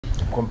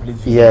complete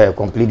video. Yeah,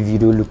 complete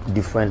video look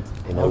different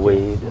in a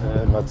way,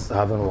 not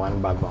having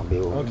one background,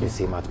 but the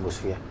same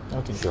atmosphere.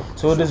 Okay. Sure.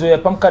 So there's a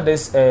pumka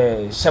this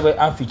shabe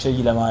and feature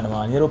yila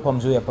man. Yero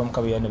pumzo ya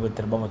pumka we never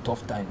terba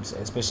tough times,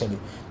 especially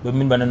but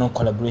mean by no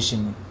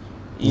collaboration.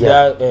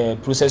 Either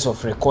process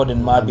of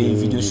recording, maybe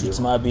video shoots,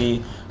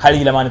 maybe hali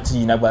yila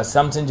man but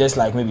something just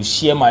like maybe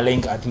share my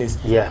link at least.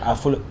 Yeah. I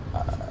follow.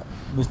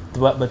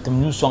 But the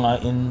new song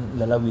in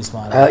Lala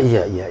Wisma.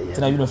 Yeah.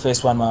 So you know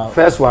first one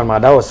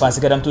that was fancy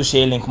GADAM to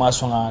share link my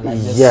song like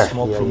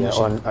small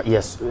promotion.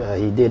 Yes,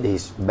 he did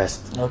his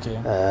best. Okay.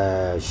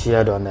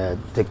 Shared on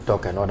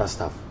TikTok and other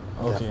stuff.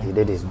 Okay. Yeah, he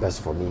did his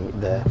best for me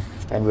there,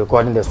 and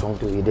recording the song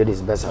too. He did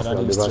his best as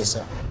well because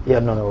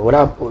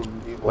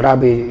what I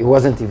be it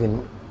wasn't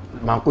even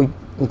man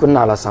couldn't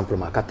allow sample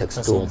my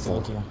text tone.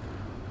 Okay.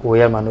 Ko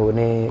ya man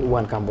ne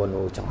one can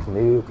bono chang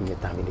me ku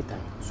nyeta mi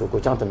time so ko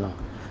chang tan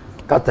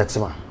ka text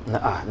ma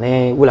na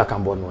ne wula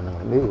kan bono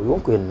nang me yo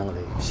ko nang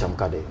le sham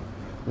ka de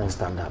nang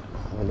stand up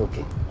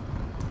okay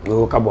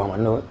yo ka bo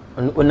man no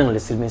nang le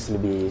silmi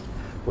silbi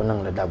ko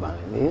nang le daban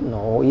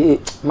no ye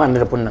man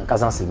le pon nang ka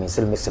san silmi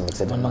mix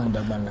de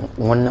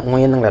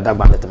nang le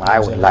daban le I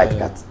would like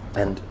that,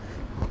 and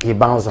he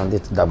bounced on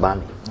it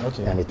daban,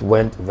 and it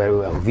went very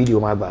well. Video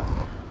my back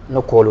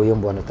no call yo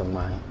mbo na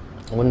tamai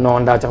no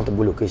nda chang to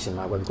location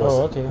ma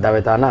because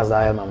David na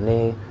za ma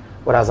ne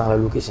wara zan la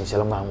location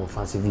shela ma mo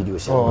fancy video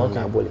shela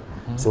na bole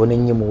so ne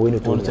nyimo we no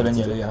to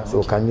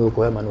so kan yo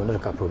ko ma no na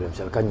ka problem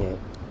shela kan ye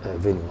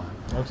venue ma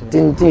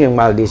tin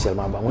mal de shela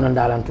ma ba mun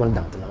nda lan ton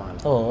dang na ma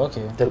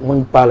te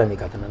mun pala ni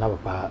ka tan na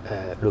ba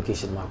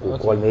location ma ko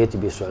call me to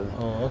be so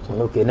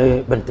okay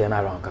ne bente na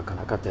ran ka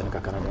kana ka ten ka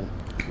kana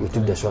we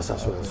took the shots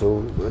as well,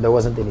 so there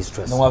wasn't any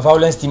stress. No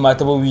violence team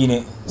at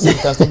win.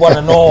 Sometimes to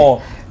born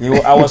no.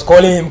 I was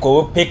calling him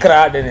go pick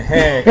rad and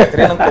hey,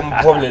 Katrina come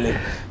probably.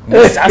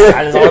 No,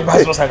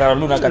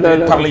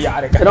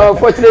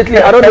 unfortunately,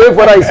 I don't know if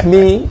what is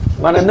me.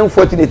 Man, I'm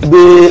unfortunate.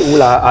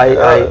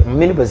 I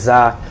mean,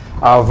 bizarre.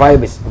 Our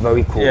vibe is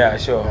very cool. Yeah,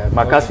 sure.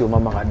 MACCASIO,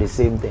 Mama, the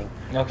same thing.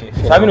 Okay.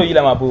 So I mean, you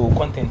have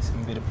content.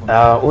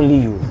 Only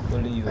you.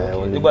 Only you.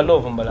 Okay.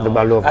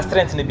 The love. I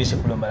strengthen the bishop.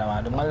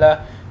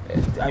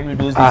 I will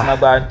do this na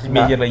ba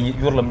major la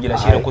yurlam jila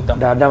shira kutam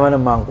da mana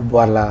mang ko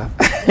borla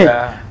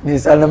ni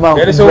sal na mang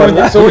so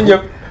wonje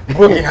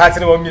broken heart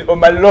no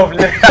my love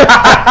le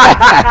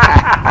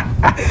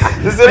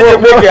this is a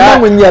big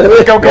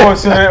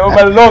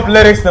my love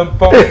lyrics and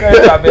pop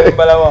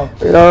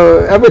you know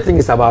everything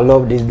is about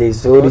love these days,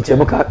 so the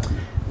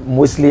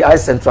mostly I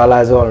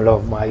centralize on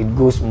love. It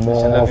goes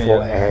more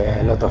for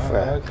a lot of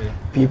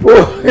people.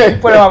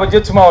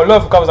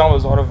 Love comes out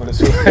was horrible.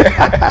 So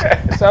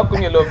how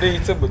can you love the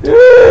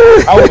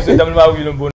I was